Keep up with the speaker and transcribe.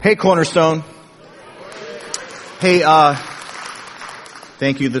Hey, Cornerstone. Hey,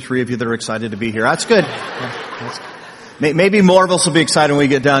 thank you, the three of you that are excited to be here. That's good. Maybe more of us will be excited when we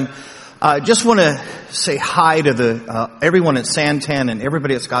get done. Just want to say hi to everyone at Santan and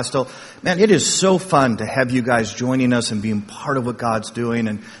everybody at Scottsdale. Man, it is so fun to have you guys joining us and being part of what God's doing,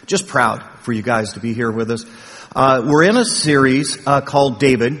 and just proud for you guys to be here with us. We're in a series called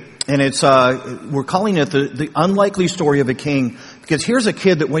David, and it's we're calling it the unlikely story of a king. Because here's a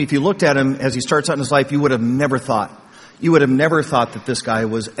kid that, if you looked at him as he starts out in his life, you would have never thought. You would have never thought that this guy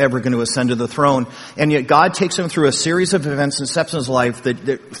was ever going to ascend to the throne. And yet God takes him through a series of events and steps in his life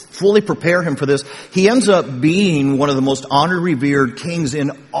that fully prepare him for this. He ends up being one of the most honored, revered kings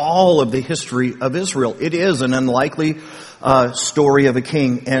in all of the history of Israel. It is an unlikely story of a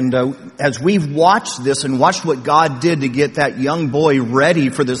king. And as we've watched this and watched what God did to get that young boy ready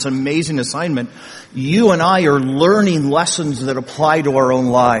for this amazing assignment, you and I are learning lessons that apply to our own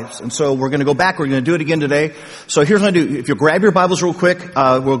lives. And so we're going to go back. We're going to do it again today. So here's what I do. If you'll grab your Bibles real quick,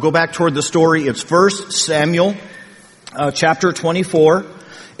 we'll go back toward the story. It's 1 Samuel chapter 24.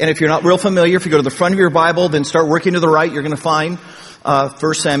 And if you're not real familiar, if you go to the front of your Bible, then start working to the right, you're going to find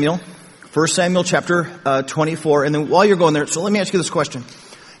 1 Samuel chapter 24. And then while you're going there, so let me ask you this question.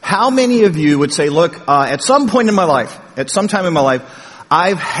 How many of you would say, look, at some point in my life, at some time in my life,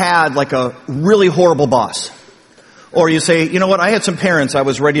 I've had like a really horrible boss? Or you say, you know what, I had some parents I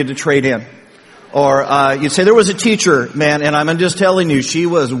was ready to trade in. Or you'd say there was a teacher, man, and I'm just telling you, she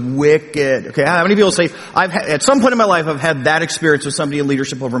was wicked. Okay, how many people say, at some point in my life, I've had that experience with somebody in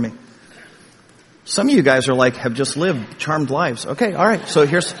leadership over me? Some of you guys are like, have just lived charmed lives. Okay, all right, so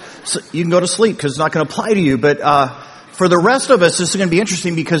you can go to sleep because it's not going to apply to you. But for the rest of us, this is going to be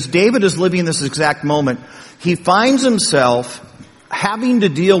interesting because David is living this exact moment. He finds himself having to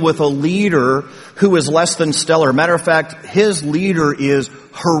deal with a leader who is less than stellar. Matter of fact, his leader is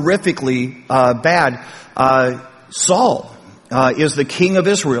horrifically bad. Saul is the king of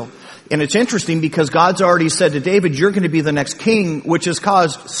Israel. And it's interesting because God's already said to David, you're going to be the next king, which has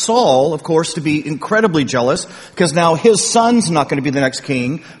caused Saul, of course, to be incredibly jealous because now his son's not going to be the next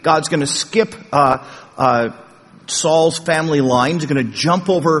king. God's going to skip Saul's family line, is going to jump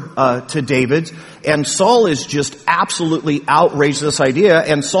over to David's. And Saul is just absolutely outraged at this idea.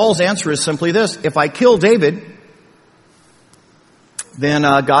 And Saul's answer is simply this: if I kill David, then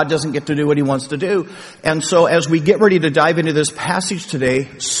God doesn't get to do what he wants to do. And so as we get ready to dive into this passage today,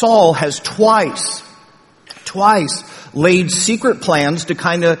 Saul has twice laid secret plans to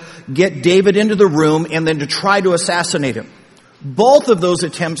kind of get David into the room and then to try to assassinate him. Both of those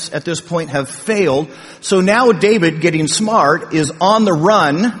attempts at this point have failed. So now David, getting smart, is on the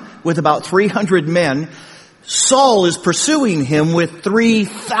run with about 300 men. Saul is pursuing him with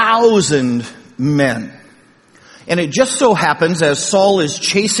 3,000 men. And it just so happens, as Saul is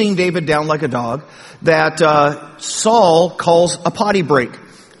chasing David down like a dog, that Saul calls a potty break.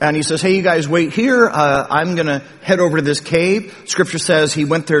 And he says, hey, you guys wait here. I'm going to head over to this cave. Scripture says he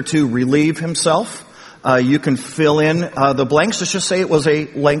went there to relieve himself. You can fill in the blanks. Let's just say it was a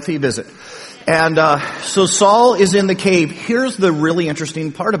lengthy visit. And so Saul is in the cave. Here's the really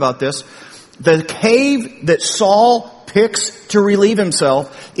interesting part about this. The cave that Saul picks to relieve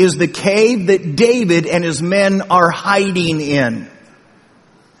himself is the cave that David and his men are hiding in.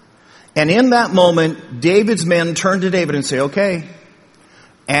 And in that moment, David's men turn to David and say, okay,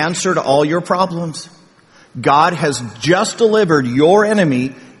 answer to all your problems. God has just delivered your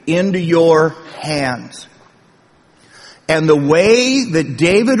enemy into your hands. And the way that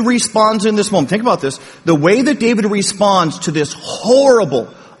David responds in this moment, think about this, the way that David responds to this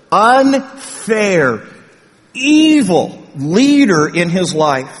horrible, unfair, evil leader in his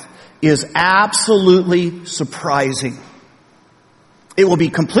life is absolutely surprising. It will be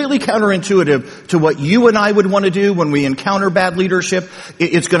completely counterintuitive to what you and I would want to do when we encounter bad leadership.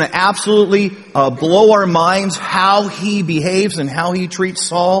 It's going to absolutely blow our minds how he behaves and how he treats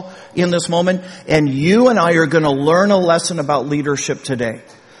Saul in this moment. And you and I are going to learn a lesson about leadership today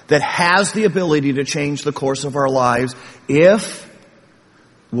that has the ability to change the course of our lives if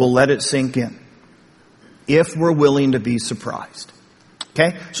we'll let it sink in. If we're willing to be surprised.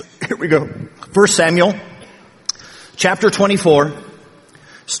 Okay? So here we go. 1 Samuel chapter 24.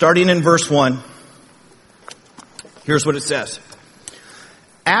 Starting in verse 1, here's what it says.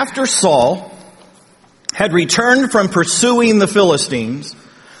 After Saul had returned from pursuing the Philistines,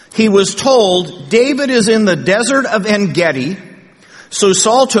 he was told, David is in the desert of En-Gedi. So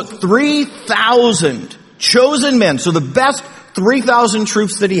Saul took 3,000 chosen men, so the best 3,000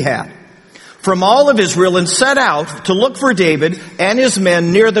 troops that he had, from all of Israel and set out to look for David and his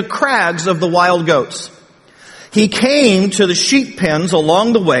men near the crags of the wild goats. He came to the sheep pens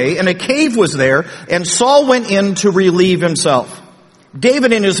along the way, and a cave was there, and Saul went in to relieve himself.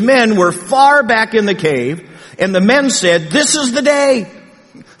 David and his men were far back in the cave, and the men said, "This is the day.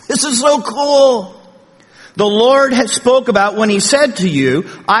 This is so cool. The Lord had spoke about when he said to you,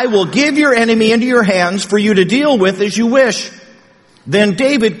 'I will give your enemy into your hands for you to deal with as you wish.'" Then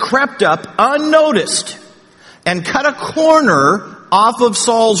David crept up unnoticed and cut a corner off of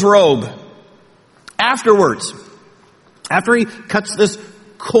Saul's robe. Afterwards, after he cuts this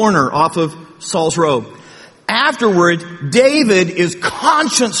corner off of Saul's robe, afterward, David is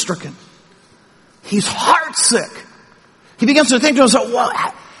conscience stricken. He's heartsick. He begins to think to himself, well,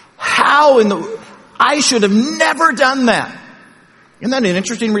 how in the, I should have never done that. Isn't that an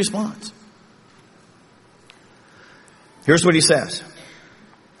interesting response? Here's what he says.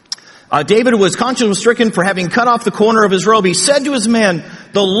 David was conscience stricken for having cut off the corner of his robe. He said to his men,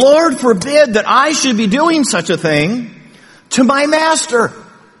 "The Lord forbid that I should be doing such a thing to my master,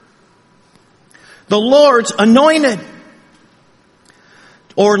 the Lord's anointed,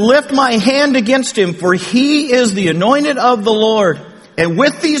 or lift my hand against him, for he is the anointed of the Lord." And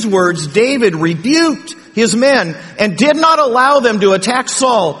with these words, David rebuked his men and did not allow them to attack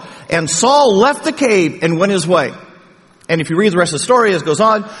Saul. And Saul left the cave and went his way. And if you read the rest of the story as it goes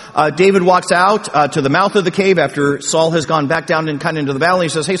on, David walks out to the mouth of the cave after Saul has gone back down and kind of into the valley. He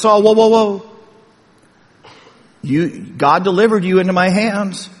says, "Hey Saul, whoa, whoa, whoa. God delivered you into my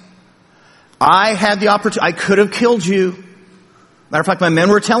hands. I had the opportunity. I could have killed you. Matter of fact, my men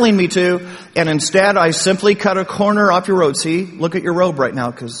were telling me to. And instead, I simply cut a corner off your robe. See, look at your robe right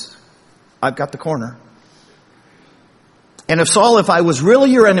now because I've got the corner. And if Saul, if I was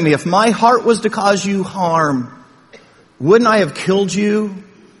really your enemy, if my heart was to cause you harm, wouldn't I have killed you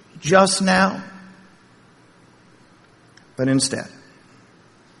just now?" But instead,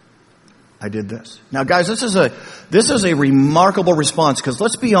 I did this. Now guys, this is a remarkable response, because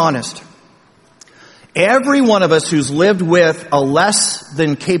let's be honest. Every one of us who's lived with a less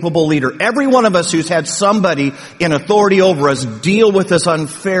than capable leader, every one of us who's had somebody in authority over us deal with us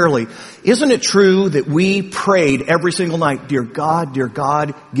unfairly, isn't it true that we prayed every single night, dear God,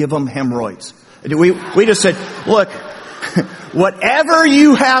 give them hemorrhoids? We just said, look, whatever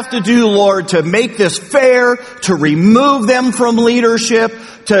you have to do, Lord, to make this fair, to remove them from leadership,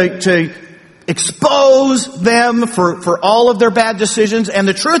 to expose them for all of their bad decisions. And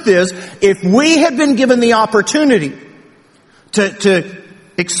the truth is, if we had been given the opportunity to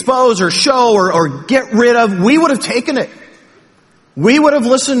expose or show or get rid of, we would have taken it. We would have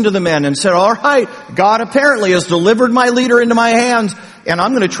listened to the men and said, all right, God apparently has delivered my leader into my hands, and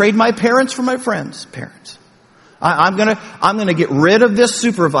I'm going to trade my parents for my friends' parents. I'm going to get rid of this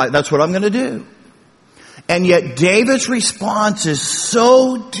supervisor. That's what I'm going to do. And yet David's response is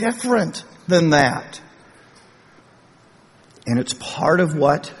so different than that. And it's part of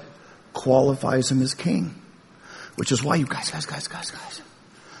what qualifies him as king. Which is why you guys.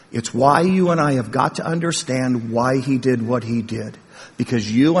 It's why you and I have got to understand why he did what he did. Because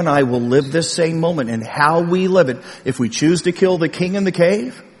you and I will live this same moment, and how we live it, if we choose to kill the king in the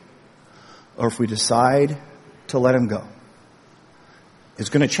cave, or if we decide to let him go, it's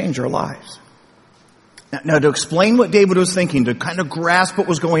going to change our lives. Now, to explain what David was thinking, to kind of grasp what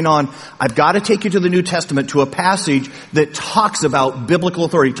was going on, I've got to take you to the New Testament, to a passage that talks about biblical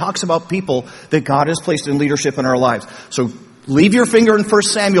authority, talks about people that God has placed in leadership in our lives. So leave your finger in 1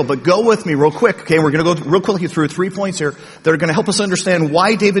 Samuel, but go with me real quick. Okay, we're going to go real quickly through 3 points here that are going to help us understand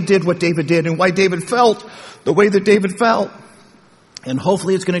why David did what David did and why David felt the way that David felt. And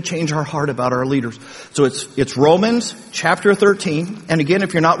hopefully it's going to change our heart about our leaders. So it's Romans chapter 13. And again,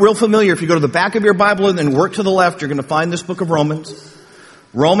 if you're not real familiar, if you go to the back of your Bible and then work to the left, you're going to find this book of Romans.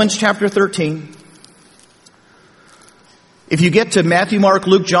 Romans chapter 13. If you get to Matthew, Mark,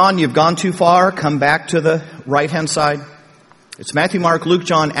 Luke, John, you've gone too far. Come back to the right-hand side. It's Matthew, Mark, Luke,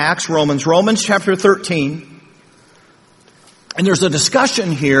 John, Acts, Romans. Romans chapter 13. And there's a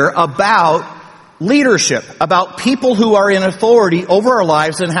discussion here about leadership, about people who are in authority over our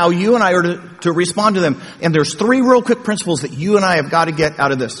lives and how you and I are to respond to them. And there's 3 real quick principles that you and I have got to get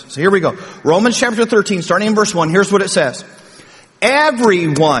out of this. So here we go. Romans chapter 13, starting in verse 1, here's what it says.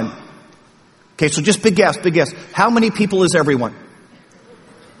 Everyone. Okay, so just big guess. How many people is everyone?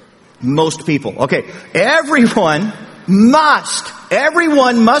 Most people. Okay, everyone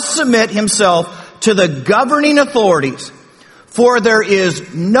must submit himself to the governing authorities. For there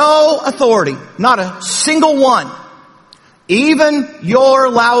is no authority, not a single one, even your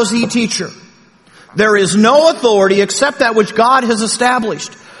lousy teacher. There is no authority except that which God has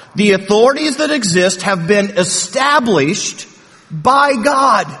established. The authorities that exist have been established by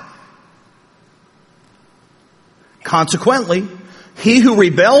God. Consequently, he who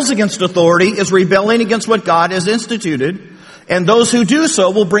rebels against authority is rebelling against what God has instituted, and those who do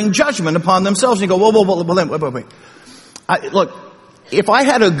so will bring judgment upon themselves. And you go, wait. Look, if I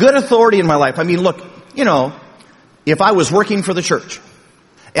had a good authority in my life, if I was working for the church,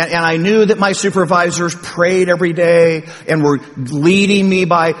 and I knew that my supervisors prayed every day and were leading me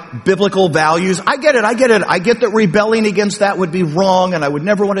by biblical values, I get it. I get that rebelling against that would be wrong and I would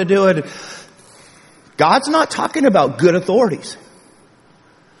never want to do it. God's not talking about good authorities.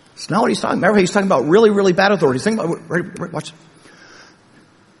 It's not what he's talking about. Remember, he's talking about really, really bad authorities. Think about it. Watch.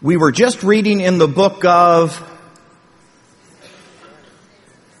 We were just reading in the book of...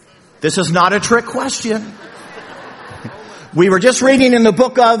 This is not a trick question. We were just reading in the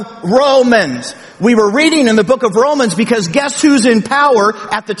book of Romans. We were reading in the book of Romans because guess who's in power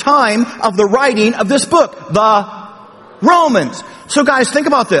at the time of the writing of this book? The Romans. So guys, think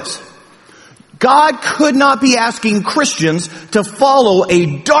about this. God could not be asking Christians to follow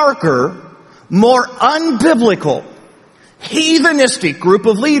a darker, more unbiblical, heathenistic group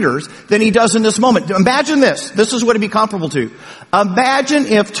of leaders than he does in this moment. Imagine this. This is what it'd be comparable to. Imagine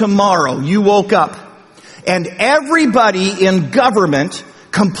if tomorrow you woke up and everybody in government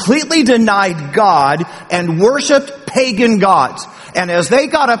completely denied God and worshiped pagan gods. And as they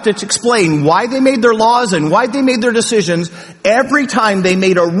got up to explain why they made their laws and why they made their decisions, every time they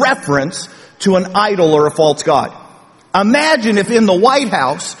made a reference to an idol or a false god. Imagine if in the White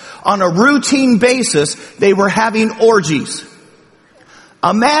House, on a routine basis, they were having orgies.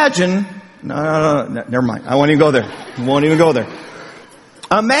 Imagine, no, never mind. I won't even go there.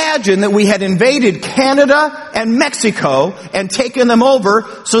 Imagine that we had invaded Canada and Mexico and taken them over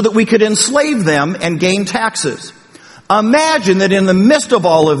so that we could enslave them and gain taxes. Imagine that in the midst of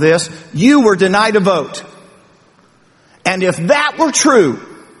all of this, you were denied a vote. And if that were true,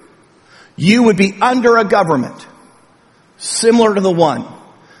 you would be under a government similar to the one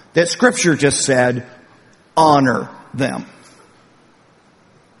that Scripture just said, honor them.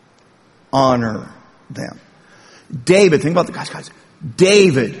 Honor them. David, think about the guys.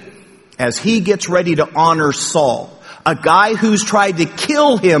 David, as he gets ready to honor Saul, a guy who's tried to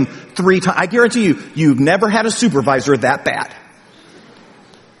kill him 3 times. I guarantee you've never had a supervisor that bad.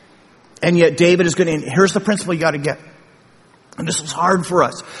 And yet David is going to, here's the principle you got to get. And this is hard for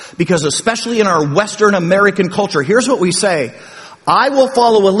us because especially in our Western American culture, here's what we say. I will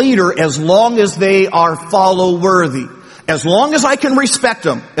follow a leader as long as they are follow-worthy. As long as I can respect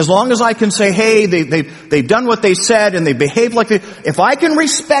them, as long as I can say, hey, they've done what they said and they behave like they, if I can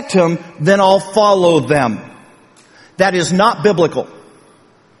respect them, then I'll follow them. That is not biblical.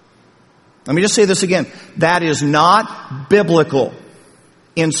 Let me just say this again. That is not biblical.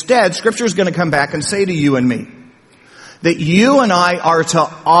 Instead, Scripture is going to come back and say to you and me that you and I are to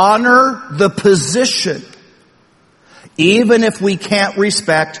honor the position, even if we can't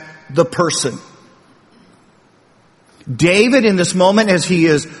respect the person. David, in this moment, as he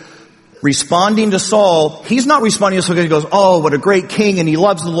is responding to Saul, he's not responding to Saul because he goes, oh, what a great king, and he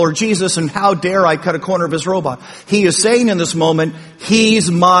loves the Lord Jesus, and how dare I cut a corner of his robe off. He is saying in this moment,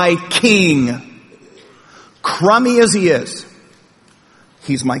 he's my king. Crummy as he is,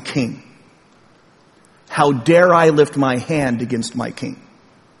 he's my king. How dare I lift my hand against my king?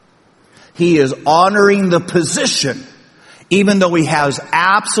 He is honoring the position, even though he has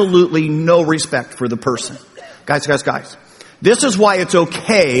absolutely no respect for the person. Guys. This is why it's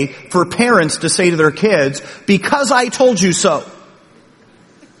okay for parents to say to their kids, because I told you so.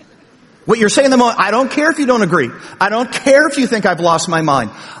 What you're saying in the moment, I don't care if you don't agree. I don't care if you think I've lost my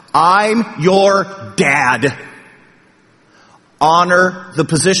mind. I'm your dad. Honor the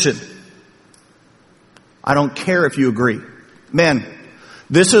position. I don't care if you agree. Men,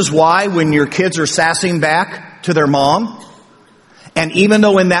 this is why when your kids are sassing back to their mom, and even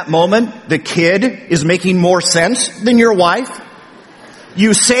though in that moment the kid is making more sense than your wife,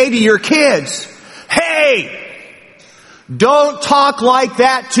 you say to your kids, hey, don't talk like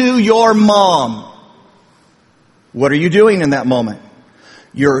that to your mom. What are you doing in that moment?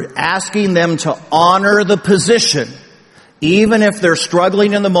 You're asking them to honor the position, even if they're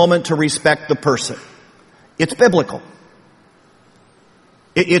struggling in the moment to respect the person. It's biblical.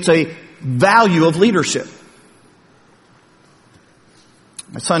 It's a value of leadership.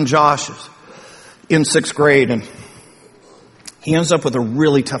 My son Josh is in 6th grade and he ends up with a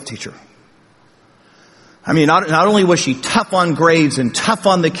really tough teacher. I mean, not only was she tough on grades and tough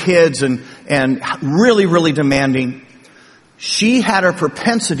on the kids and really, really demanding, she had a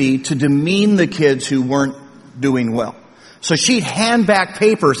propensity to demean the kids who weren't doing well. So she'd hand back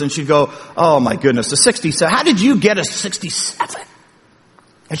papers and she'd go, oh my goodness, a 67. How did you get a 67?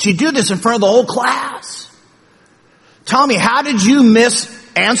 And she'd do this in front of the whole class. Tommy, how did you miss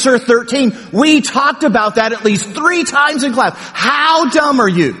answer 13? We talked about that at least 3 times in class. How dumb are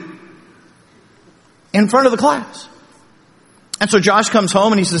you? In front of the class. And so Josh comes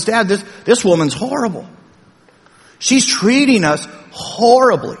home and he says, Dad, this woman's horrible. She's treating us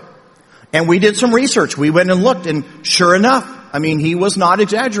horribly. And we did some research. We went and looked, and sure enough, I mean, he was not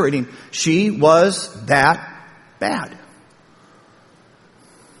exaggerating. She was that bad.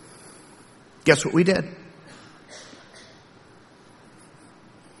 Guess what we did?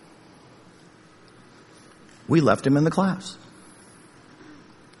 We left him in the class.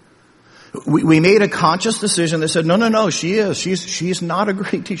 We made a conscious decision that said, no, she is. She's not a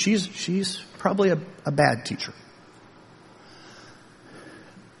great teacher. She's probably a bad teacher.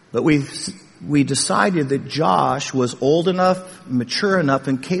 But we decided that Josh was old enough, mature enough,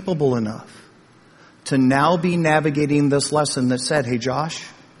 and capable enough to now be navigating this lesson that said, hey, Josh,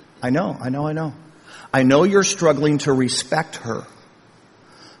 I know. I know you're struggling to respect her,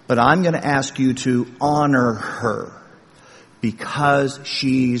 but I'm going to ask you to honor her because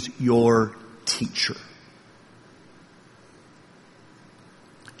she's your teacher.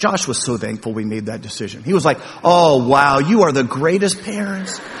 Josh was so thankful we made that decision. He was like, oh, wow, you are the greatest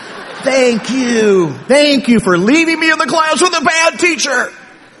parents. Thank you. Thank you for leaving me in the class with a bad teacher.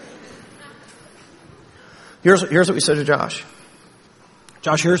 Here's what we said to Josh.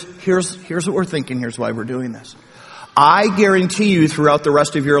 Josh, here's what we're thinking. Here's why we're doing this. I guarantee you throughout the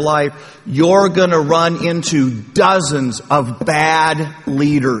rest of your life, you're going to run into dozens of bad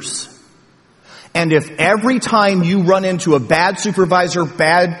leaders. And if every time you run into a bad supervisor,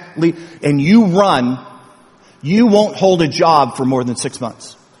 and you run, you won't hold a job for more than 6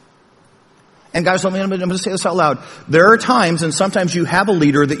 months. And guys, I'm going to say this out loud. There are times, and sometimes you have a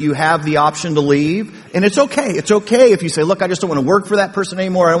leader that you have the option to leave. And it's okay. It's okay if you say, look, I just don't want to work for that person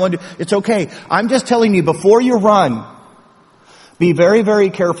anymore. I don't want to. It's okay. I'm just telling you, before you run, be very, very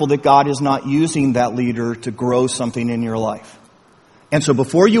careful that God is not using that leader to grow something in your life. And so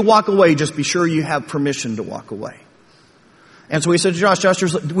before you walk away, just be sure you have permission to walk away. And so we said to Josh,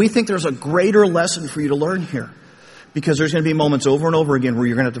 we think there's a greater lesson for you to learn here. Because there's going to be moments over and over again where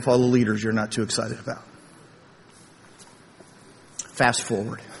you're going to have to follow leaders you're not too excited about. Fast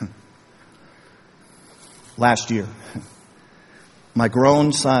forward. Last year, my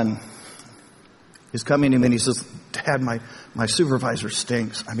grown son is coming to me and he says, Dad, my supervisor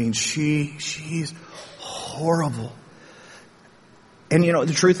stinks. I mean, she's horrible. And you know,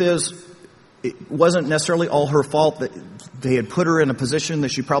 the truth is, it wasn't necessarily all her fault that they had put her in a position that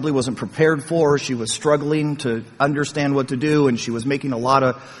she probably wasn't prepared for. She was struggling to understand what to do, and she was making a lot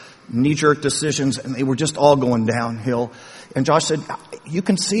of knee-jerk decisions, and they were just all going downhill. And Josh said, you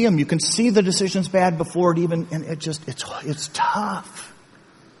can see them. You can see the decision's bad before it even, and it's tough.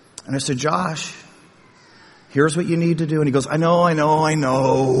 And I said, Josh, here's what you need to do. And he goes, I know.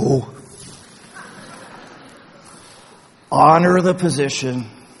 Honor the position.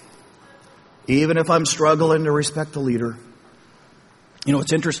 Even if I'm struggling to respect the leader. You know,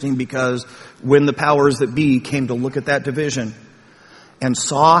 it's interesting because when the powers that be came to look at that division and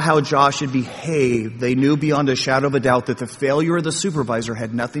saw how Josh had behaved, they knew beyond a shadow of a doubt that the failure of the supervisor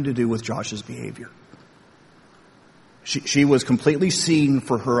had nothing to do with Josh's behavior. She was completely seen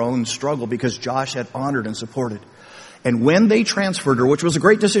for her own struggle because Josh had honored and supported. And when they transferred her, which was a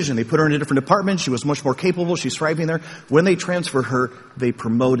great decision, they put her in a different department. She was much more capable. She's thriving there. When they transferred her, they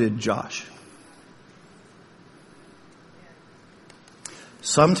promoted Josh.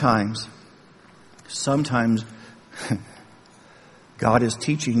 Sometimes, God is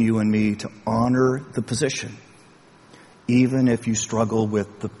teaching you and me to honor the position, even if you struggle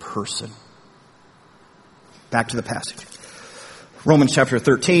with the person. Back to the passage. Romans chapter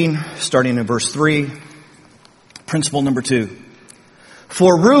 13, starting in verse 3. Principle number 2.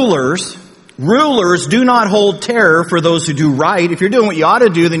 For rulers do not hold terror for those who do right. If you're doing what you ought to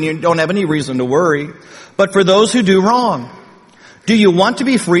do, then you don't have any reason to worry. But for those who do wrong. Do you want to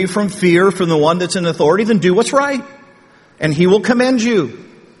be free from fear from the one that's in authority? Then do what's right, and he will commend you.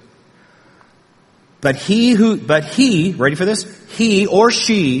 But he, ready for this? He or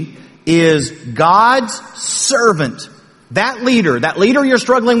she is God's servant. That leader you're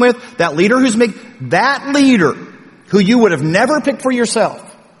struggling with, that leader who you would have never picked for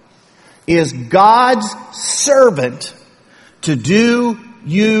yourself, is God's servant to do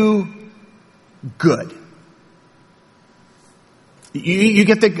you good. You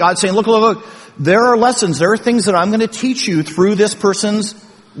get that God saying, look, there are lessons, there are things that I'm going to teach you through this person's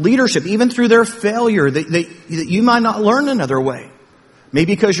leadership, even through their failure, that you might not learn another way.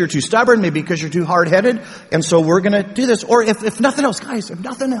 Maybe because you're too stubborn, maybe because you're too hard-headed, and so we're going to do this. Or if nothing else, guys, if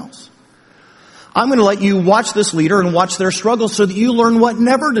nothing else, I'm going to let you watch this leader and watch their struggle so that you learn what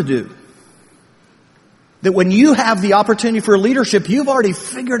never to do. That when you have the opportunity for leadership, you've already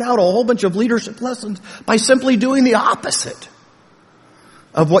figured out a whole bunch of leadership lessons by simply doing the opposite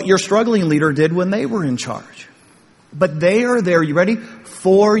of what your struggling leader did when they were in charge. But they are there, you ready?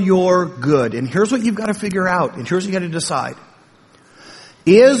 For your good. And here's what you've got to figure out, and here's what you've got to decide.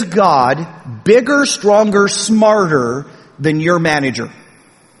 Is God bigger, stronger, smarter than your manager,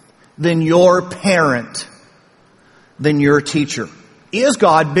 than your parent, than your teacher? Is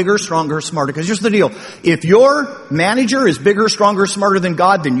God bigger, stronger, smarter? Because here's the deal. If your manager is bigger, stronger, smarter than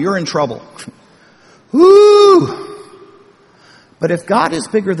God, then you're in trouble. Woo! But if God is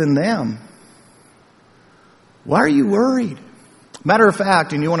bigger than them, why are you worried? Matter of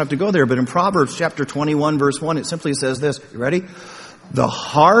fact, and you won't have to go there, but in Proverbs chapter 21, verse 1, it simply says this. You ready? The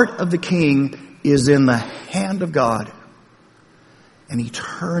heart of the king is in the hand of God, and he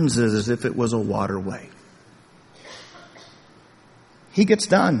turns it as if it was a waterway. He gets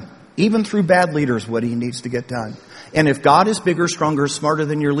done, even through bad leaders, what he needs to get done. And if God is bigger, stronger, smarter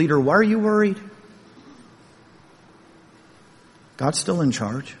than your leader, why are you worried? God's still in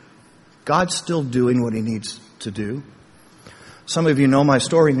charge. God's still doing what he needs to do. Some of you know my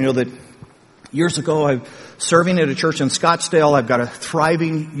story. You know that years ago, I was serving at a church in Scottsdale. I've got a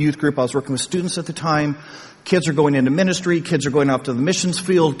thriving youth group. I was working with students at the time. Kids are going into ministry. Kids are going off to the missions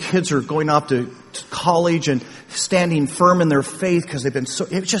field. Kids are going off to college and standing firm in their faith because they've been so,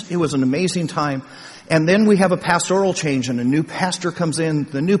 it was an amazing time. And then we have a pastoral change and a new pastor comes in.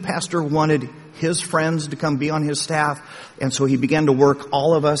 The new pastor wanted his friends to come be on his staff. And so he began to work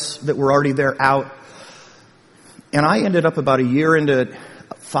all of us that were already there out. And I ended up about a year into it,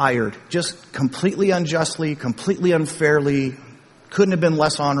 fired. Just completely unjustly, completely unfairly. Couldn't have been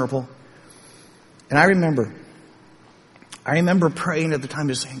less honorable. And I remember praying at the time,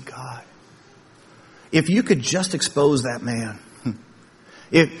 just saying, God, if you could just expose that man.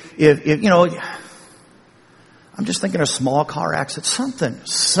 If you know, I'm just thinking a small car accident,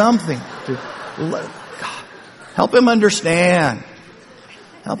 something to help him understand.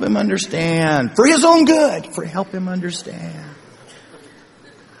 Help him understand. For his own good. Help him understand.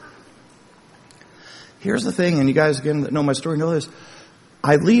 Here's the thing, and you guys again that know my story know this.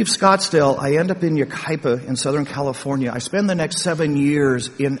 I leave Scottsdale. I end up in Yucaipa in Southern California. I spend the next 7 years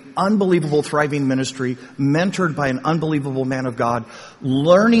in unbelievable, thriving ministry, mentored by an unbelievable man of God,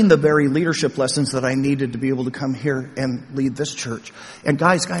 learning the very leadership lessons that I needed to be able to come here and lead this church. And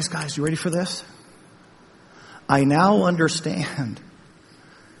guys, you ready for this? I now understand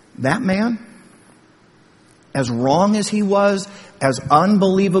that man, as wrong as he was, as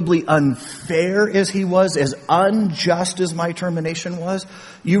unbelievably unfair as he was, as unjust as my termination was,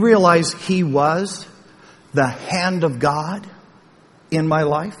 you realize he was the hand of God in my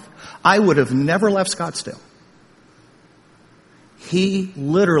life. I would have never left Scottsdale. He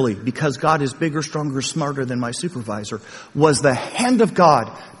literally, because God is bigger, stronger, smarter than my supervisor, was the hand of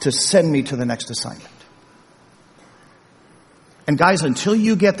God to send me to the next assignment. And guys, until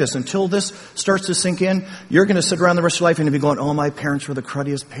you get this, until this starts to sink in, you're going to sit around the rest of your life and you'll be going, oh, my parents were the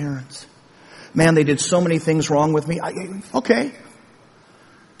cruddiest parents. Man, they did so many things wrong with me. Okay.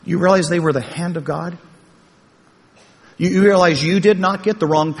 You realize they were the hand of God? You realize you did not get the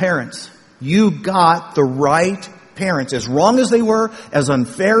wrong parents. You got the right parents. As wrong as they were, as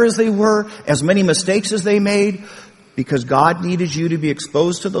unfair as they were, as many mistakes as they made, because God needed you to be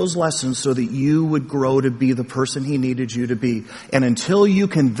exposed to those lessons so that you would grow to be the person He needed you to be. And until you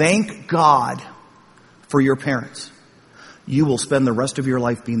can thank God for your parents, you will spend the rest of your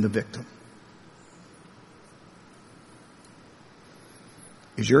life being the victim.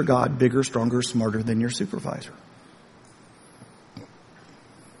 Is your God bigger, stronger, smarter than your supervisor?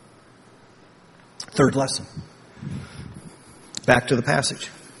 Third lesson. Back to the passage.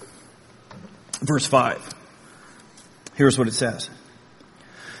 Verse 5. Here's what it says.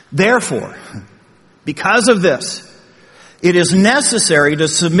 Therefore, because of this, it is necessary to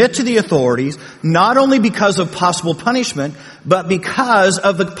submit to the authorities, not only because of possible punishment, but because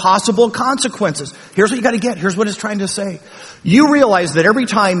of the possible consequences. Here's what you got to get. Here's what it's trying to say. You realize that every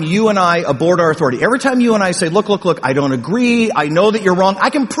time you and I abort our authority, every time you and I say, look, I don't agree, I know that you're wrong,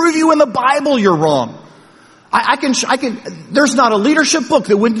 I can prove you in the Bible you're wrong. I can, there's not a leadership book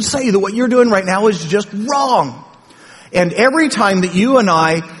that wouldn't say that what you're doing right now is just wrong. And every time that you and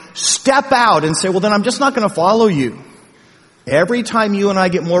I step out and say, well, then I'm just not going to follow you. Every time you and I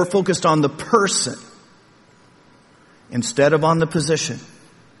get more focused on the person instead of on the position,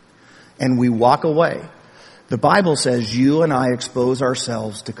 and we walk away, the Bible says you and I expose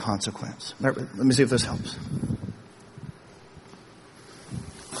ourselves to consequence. Let me see if this helps.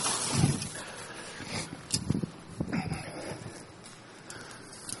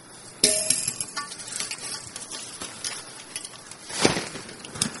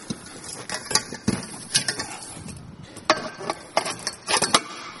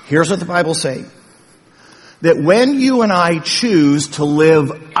 Here's what the Bible's saying. That when you and I choose to live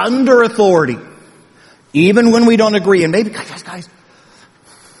under authority, even when we don't agree, and maybe, guys,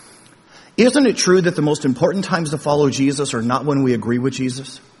 isn't it true that the most important times to follow Jesus are not when we agree with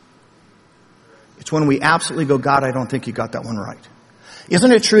Jesus? It's when we absolutely go, God, I don't think you got that one right.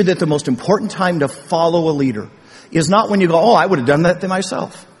 Isn't it true that the most important time to follow a leader is not when you go, oh, I would have done that to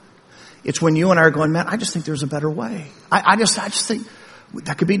myself. It's when you and I are going, man, I just think there's a better way. I just think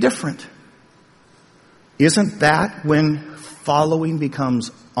that could be different. Isn't that when following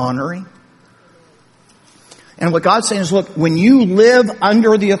becomes honoring? And what God's saying is, look, when you live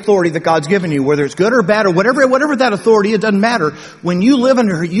under the authority that God's given you, whether it's good or bad or whatever that authority, it doesn't matter. When you live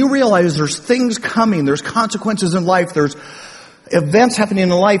under it, you realize there's things coming, there's consequences in life, there's events happening in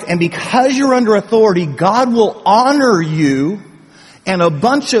life, and because you're under authority, God will honor you, and a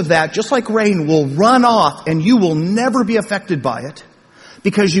bunch of that, just like rain, will run off, and you will never be affected by it,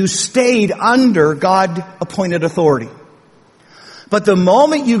 because you stayed under God-appointed authority. But the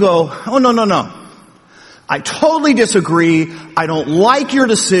moment you go, oh, no, I totally disagree, I don't like your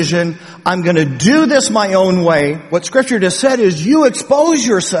decision, I'm going to do this my own way, what Scripture just said is you expose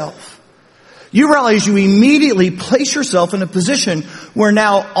yourself. You realize you immediately place yourself in a position where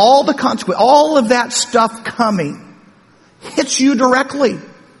now all the consequence, all of that stuff coming hits you directly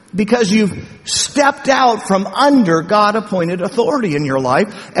because you've stepped out from under God-appointed authority in your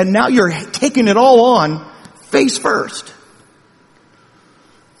life, and now you're taking it all on face first.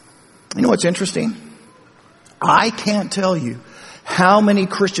 You know what's interesting? I can't tell you how many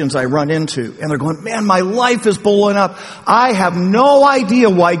Christians I run into, and they're going, man, my life is blowing up. I have no idea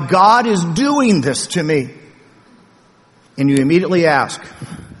why God is doing this to me. And you immediately ask,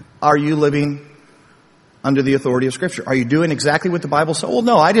 are you living under the authority of Scripture? Are you doing exactly what the Bible says? Well,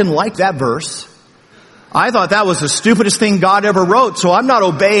 no, I didn't like that verse. I thought that was the stupidest thing God ever wrote, so I'm not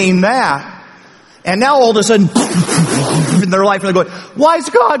obeying that. And now all of a sudden, in their life, they're going, why is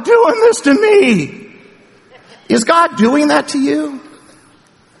God doing this to me? Is God doing that to you?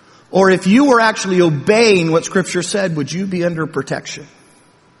 Or if you were actually obeying what Scripture said, would you be under protection?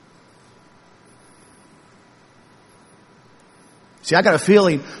 See, I got a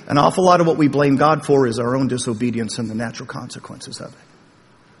feeling an awful lot of what we blame God for is our own disobedience and the natural consequences of it.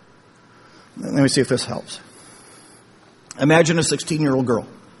 Let me see if this helps. Imagine a 16-year-old girl.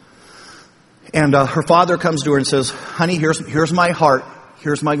 And her father comes to her and says, honey, here's my heart.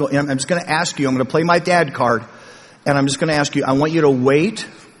 Here's my goal. I'm just going to ask you, I'm going to play my dad card. And I'm just going to ask you, I want you to wait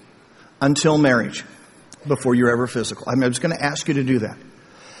until marriage before you're ever physical. I'm just going to ask you to do that.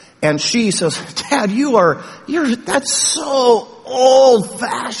 And she says, Dad, that's so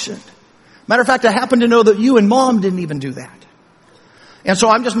old-fashioned. Matter of fact, I happen to know that you and Mom didn't even do that. And so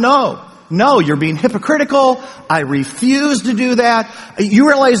I'm just, no, you're being hypocritical. I refuse to do that. You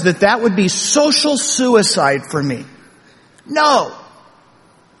realize that would be social suicide for me. No.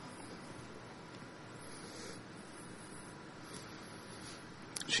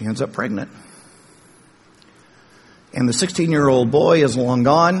 She ends up pregnant. And the 16-year-old boy is long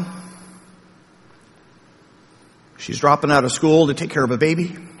gone. She's dropping out of school to take care of a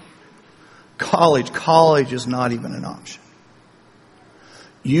baby. College is not even an option.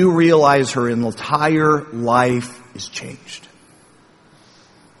 You realize her entire life is changed.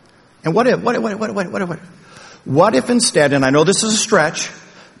 And what if instead, and I know this is a stretch,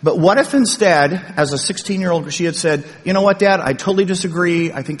 but what if instead, as a 16-year-old, she had said, you know what, Dad, I totally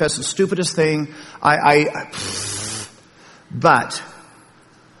disagree. I think that's the stupidest thing. But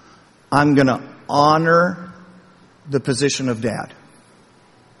I'm going to honor the position of Dad.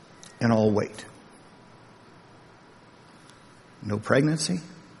 And I'll wait. No pregnancy.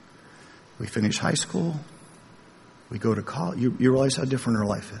 We finish high school. We go to college. You realize how different her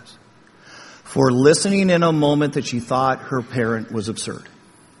life is. For listening in a moment that she thought her parent was absurd.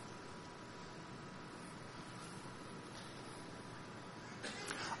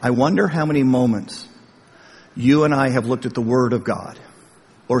 I wonder how many moments you and I have looked at the Word of God,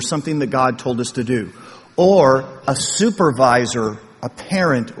 or something that God told us to do, or a supervisor, a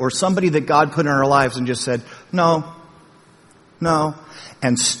parent, or somebody that God put in our lives and just said, no,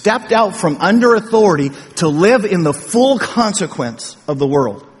 and stepped out from under authority to live in the full consequence of the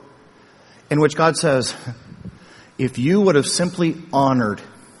world. In which God says, if you would have simply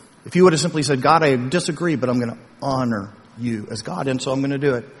said, God, I disagree, but I'm going to honor you as God, and so I'm going to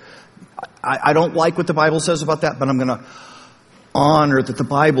do it. I don't like what the Bible says about that, but I'm going to honor that the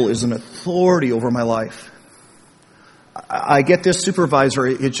Bible is an authority over my life. I get this supervisor,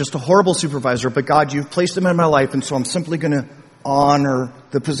 it's just a horrible supervisor, but God, you've placed him in my life, and so I'm simply going to honor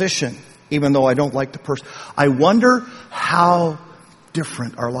the position, even though I don't like the person. I wonder how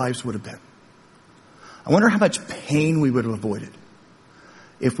different our lives would have been. I wonder how much pain we would have avoided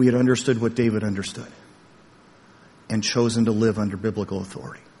if we had understood what David understood and chosen to live under biblical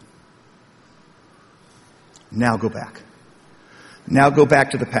authority. Now go back. Now go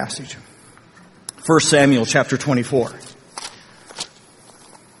back to the passage. 1 Samuel chapter 24.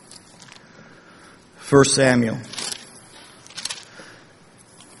 1 Samuel.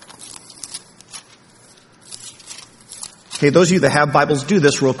 Okay, those of you that have Bibles, do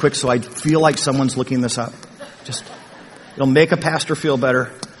this real quick so I feel like someone's looking this up. It'll make a pastor feel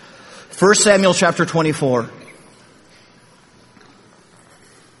better. 1 Samuel chapter 24.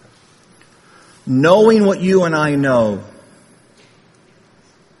 Knowing what you and I know,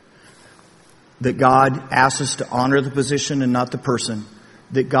 that God asks us to honor the position and not the person,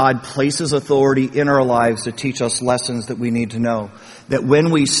 that God places authority in our lives to teach us lessons that we need to know, that when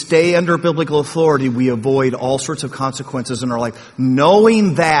we stay under biblical authority, we avoid all sorts of consequences in our life.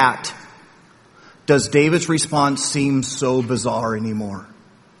 Knowing that, does David's response seem so bizarre anymore?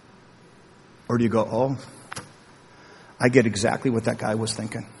 Or do you go, oh, I get exactly what that guy was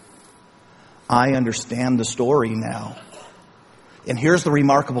thinking. I understand the story now. And here's the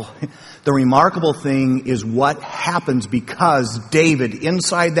remarkable thing is what happens because David,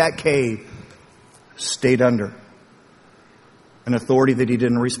 inside that cave, stayed under an authority that he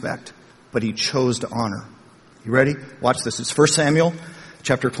didn't respect, but he chose to honor. You ready? Watch this. It's 1 Samuel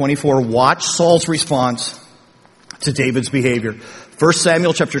chapter 24. Watch Saul's response to David's behavior. 1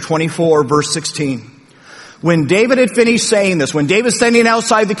 Samuel chapter 24, verse 16. When David had finished saying this, when David's standing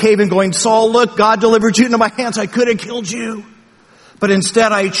outside the cave and going, Saul, look, God delivered you into my hands. I could have killed you. But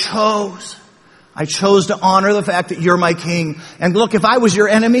instead I chose to honor the fact that you're my king. And look, if I was your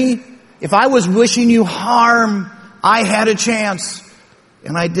enemy, if I was wishing you harm, I had a chance.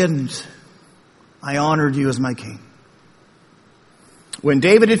 And I didn't. I honored you as my king. When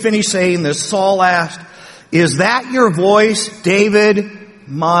David had finished saying this, Saul asked, is that your voice, David,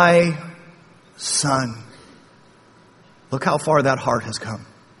 my son? Look how far that heart has come.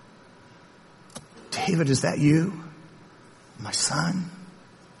 David, is that you? My son?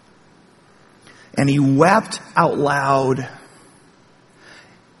 And he wept out loud.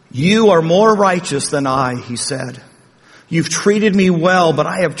 You are more righteous than I, he said. You've treated me well, but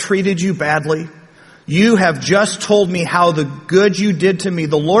I have treated you badly. You have just told me how the good you did to me.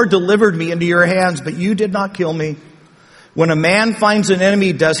 The Lord delivered me into your hands, but you did not kill me. When a man finds an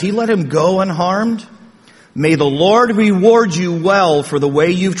enemy, does he let him go unharmed? May the Lord reward you well for the way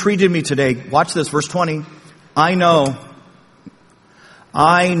you've treated me today. Watch this, verse 20. I know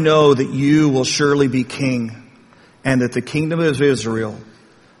that you will surely be king, and that the kingdom of Israel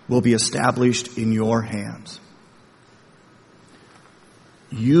will be established in your hands.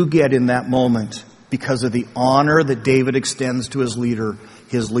 You get in that moment, because of the honor that David extends to his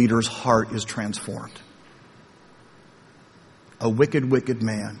leader's heart is transformed. A wicked, wicked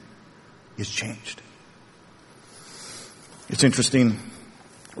man is changed. It's interesting.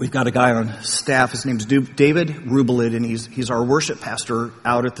 We've got a guy on staff. His name's David Rubelit, and he's our worship pastor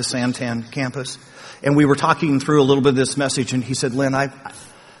out at the Santan campus. And we were talking through a little bit of this message, and he said, Lynn,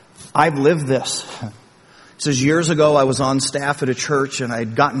 I've lived this. He says, years ago, I was on staff at a church, and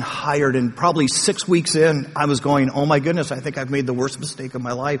I'd gotten hired, and probably 6 weeks in, I was going, oh my goodness, I think I've made the worst mistake of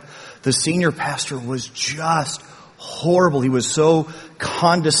my life. The senior pastor was just horrible. He was so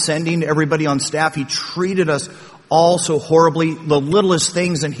condescending to everybody on staff. He treated us all so horribly, the littlest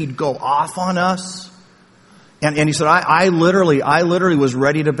things, and he'd go off on us. And he said, I literally was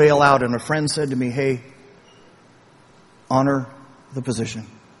ready to bail out, and a friend said to me, hey, honor the position.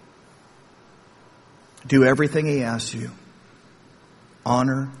 Do everything he asks you.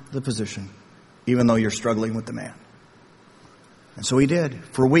 Honor the position, even though you're struggling with the man. And so he did.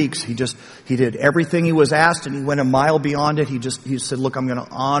 For weeks, he did everything he was asked, and he went a mile beyond it. He said, look, I'm going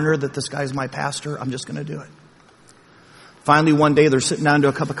to honor that this guy's my pastor. I'm just going to do it. Finally, one day, they're sitting down to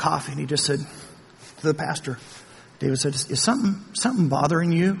a cup of coffee, and he just said to the pastor, David said, is something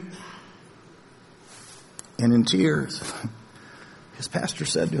bothering you? And in tears, his pastor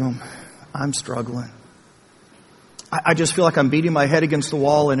said to him, I'm struggling. I just feel like I'm beating my head against the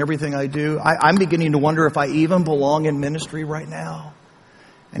wall in everything I do. I'm beginning to wonder if I even belong in ministry right now.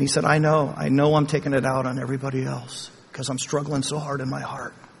 And he said, I know I'm taking it out on everybody else because I'm struggling so hard in my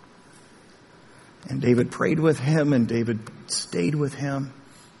heart. And David prayed with him, and David stayed with him.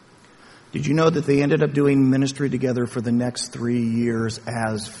 Did you know that they ended up doing ministry together for the next 3 years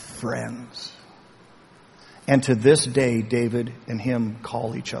as friends? And to this day, David and him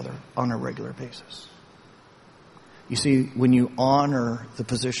call each other on a regular basis. You see, when you honor the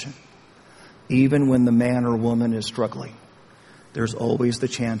position, even when the man or woman is struggling, there's always the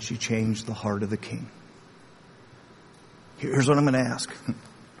chance you change the heart of the king. Here's what I'm going to ask.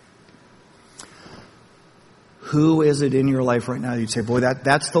 Who is it in your life right now you'd say, boy,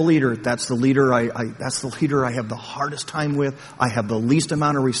 that's the leader. That's the leader that's the leader I have the hardest time with. I have the least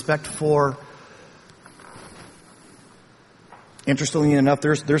amount of respect for. Interestingly enough,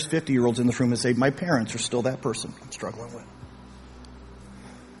 there's 50-year-olds in this room that say, my parents are still that person I'm struggling with.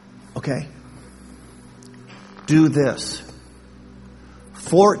 Okay. Do this.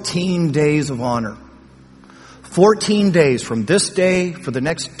 14 days of honor. 14 days from this day for the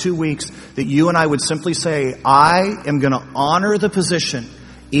next 2 weeks that you and I would simply say, I am going to honor the position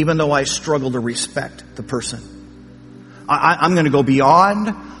even though I struggle to respect the person. I'm going to go beyond.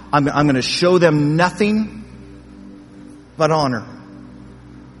 I'm going to show them nothing but honor.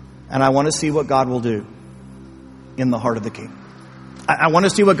 And I want to see what God will do in the heart of the king. I want to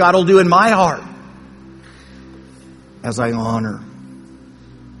see what God will do in my heart as I honor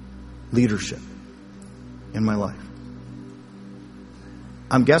leadership in my life.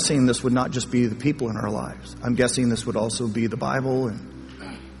 I'm guessing this would not just be the people in our lives. I'm guessing this would also be the Bible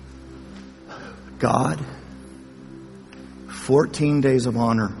and God. 14 days of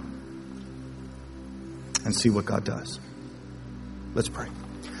honor and see what God does. Let's pray.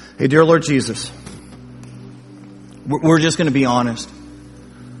 Hey, dear Lord Jesus, we're just going to be honest.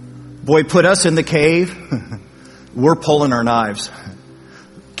 Boy, put us in the cave. We're pulling our knives.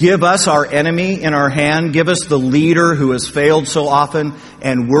 Give us our enemy in our hand. Give us the leader who has failed so often,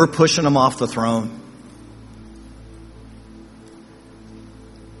 and we're pushing him off the throne.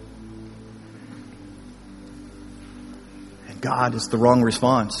 And God, it's the wrong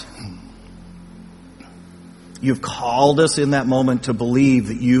response. You've called us in that moment to believe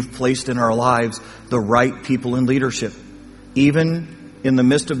that you've placed in our lives the right people in leadership, even in the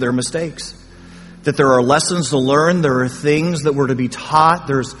midst of their mistakes. That there are lessons to learn. There are things that we're to be taught.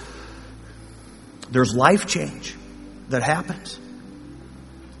 There's life change that happens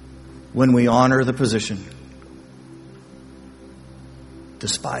when we honor the position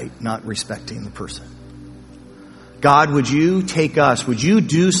despite not respecting the person. God, would you take us? Would you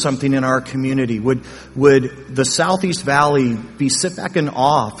do something in our community? Would the Southeast Valley be sit back in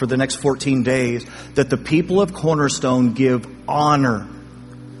awe for the next 14 days that the people of Cornerstone give honor,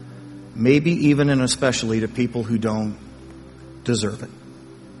 maybe even and especially to people who don't deserve it?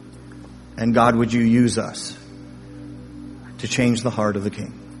 And God, would you use us to change the heart of the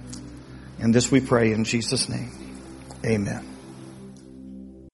King? And this we pray in Jesus' name. Amen.